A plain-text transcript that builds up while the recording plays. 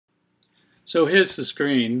So here's the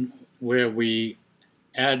screen where we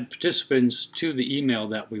add participants to the email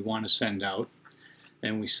that we want to send out,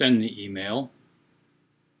 and we send the email.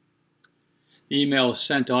 The email is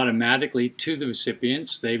sent automatically to the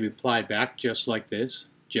recipients. They reply back just like this,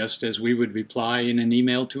 just as we would reply in an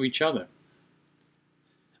email to each other.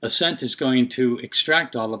 Assent is going to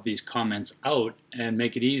extract all of these comments out and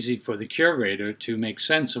make it easy for the curator to make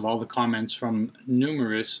sense of all the comments from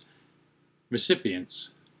numerous recipients.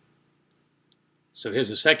 So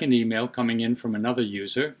here's a second email coming in from another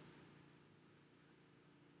user.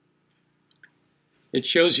 It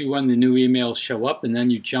shows you when the new emails show up, and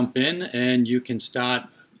then you jump in and you can start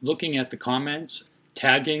looking at the comments,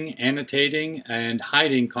 tagging, annotating, and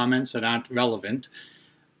hiding comments that aren't relevant.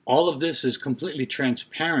 All of this is completely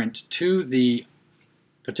transparent to the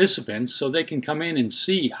participants, so they can come in and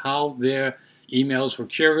see how their emails were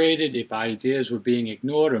curated, if ideas were being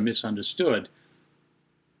ignored or misunderstood.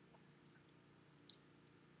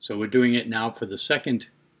 So we're doing it now for the second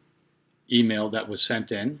email that was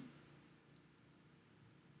sent in.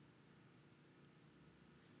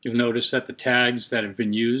 You'll notice that the tags that have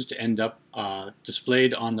been used end up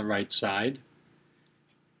displayed on the right side.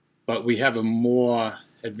 But we have a more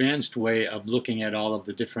advanced way of looking at all of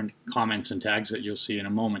the different comments and tags that you'll see in a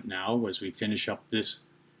moment now as we finish up this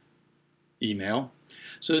email.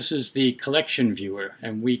 So this is the collection viewer,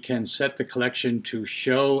 and we can set the collection to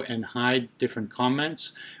show and hide different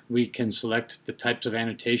comments. We can select the types of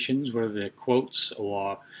annotations, whether they're quotes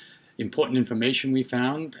or important information we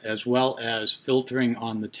found, as well as filtering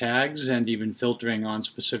on the tags and even filtering on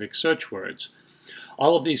specific search words.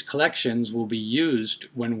 All of these collections will be used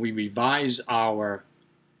when we revise our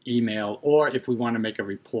email or if we want to make a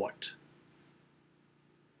report.